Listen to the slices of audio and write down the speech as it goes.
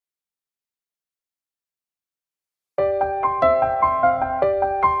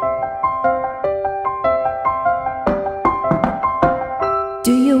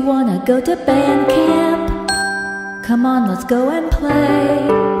go to band camp? Come on, let's go and play.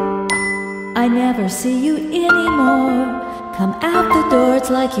 I never see you anymore. Come out the door, it's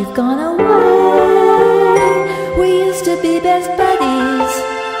like you've gone away. We used to be best buddies,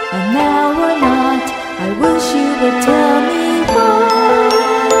 and now we're not. I wish you would tell me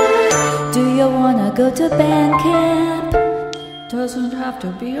why. Do you wanna go to band camp? Doesn't have to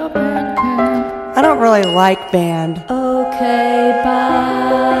be a band camp. I don't really like band. Okay,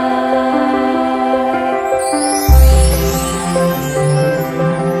 bye.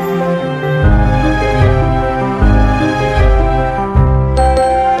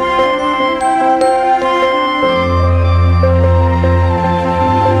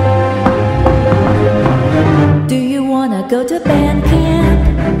 Do you wanna go to band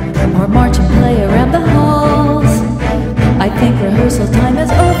camp or march and play around the halls? I think rehearsal time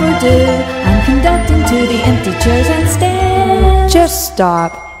is overdue. I'm conducting to the empty chairs and stands. Just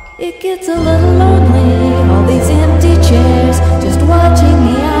stop. It gets a little lonely, all these empty chairs, just watching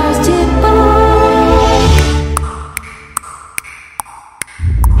the hours tick by.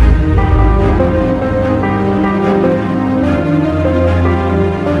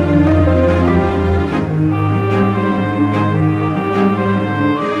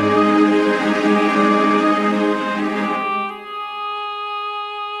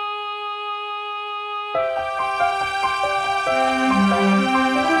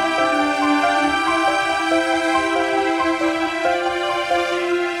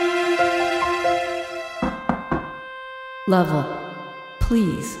 Lovell,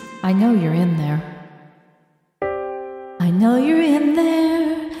 please, I know you're in there. I know you're in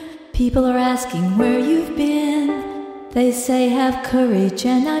there. People are asking where you've been. They say have courage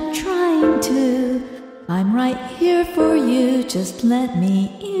and I'm trying to. I'm right here for you, just let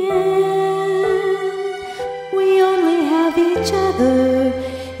me in. We only have each other,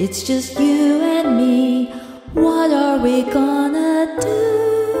 it's just you and me. What are we gonna do?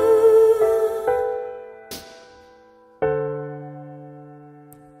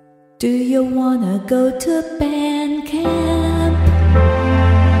 Do you wanna go to band camp?